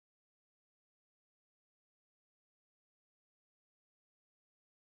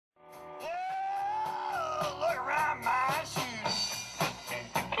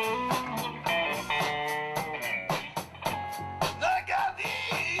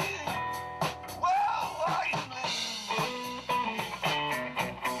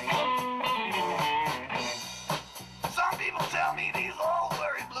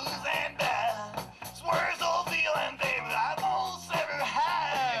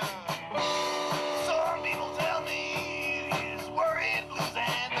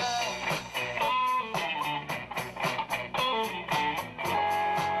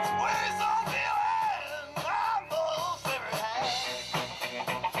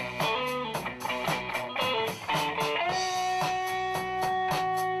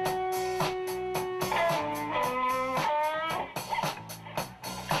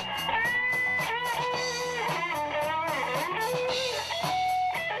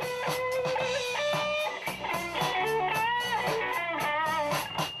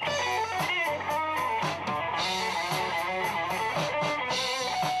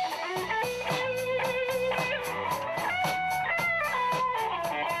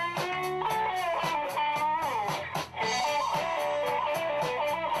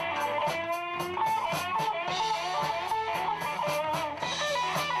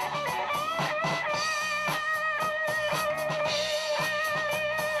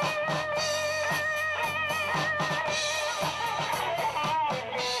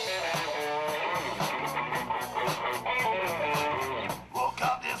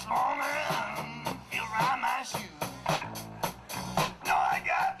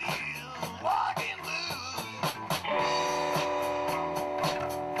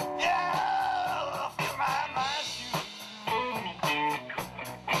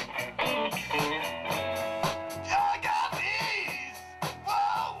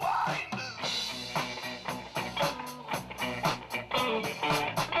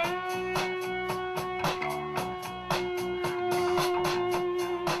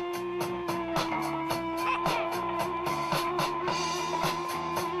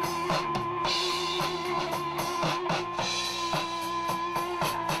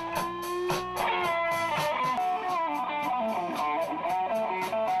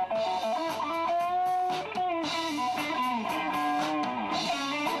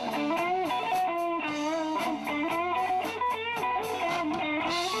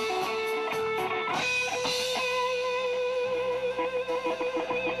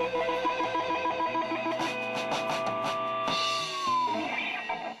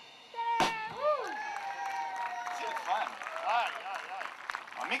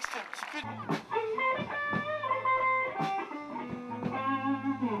texte un petit peu...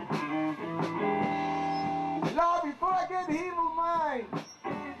 Long before I get evil mind,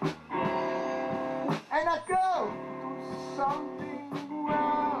 and I go do something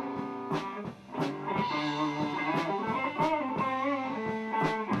wrong.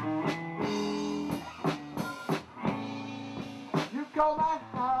 You call my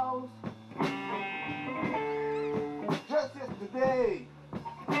house just yesterday.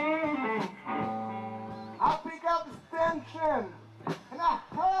 I pick up the stanchion and I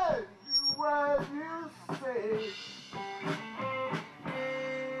heard what you say.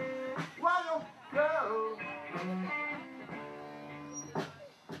 Why don't you go?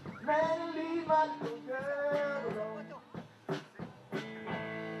 Man, leave my little girl alone.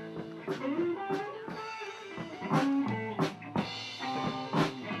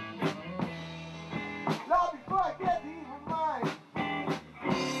 Lord, before I get the evil mind, and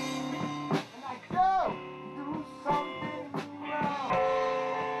I go do something wrong,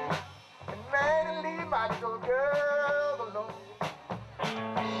 and man, leave my little girl alone.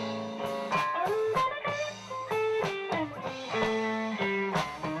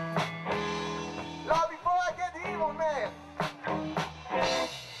 Lord, before I get the evil man,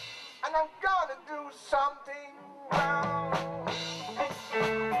 and I'm gonna do something wrong.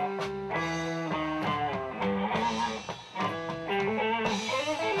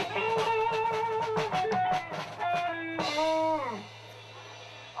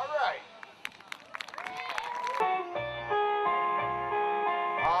 All right.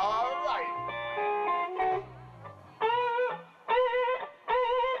 All right.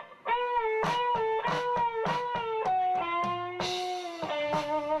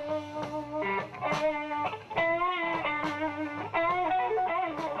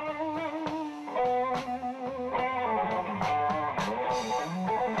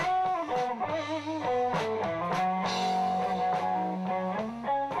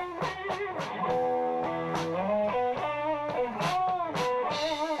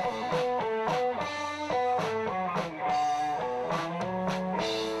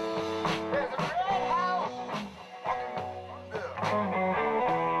 There's a red house on Bleu,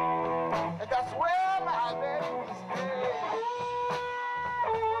 and that's where my baby stays.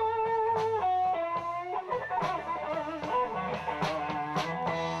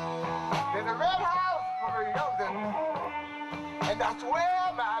 There's a red house for a youngster, and that's where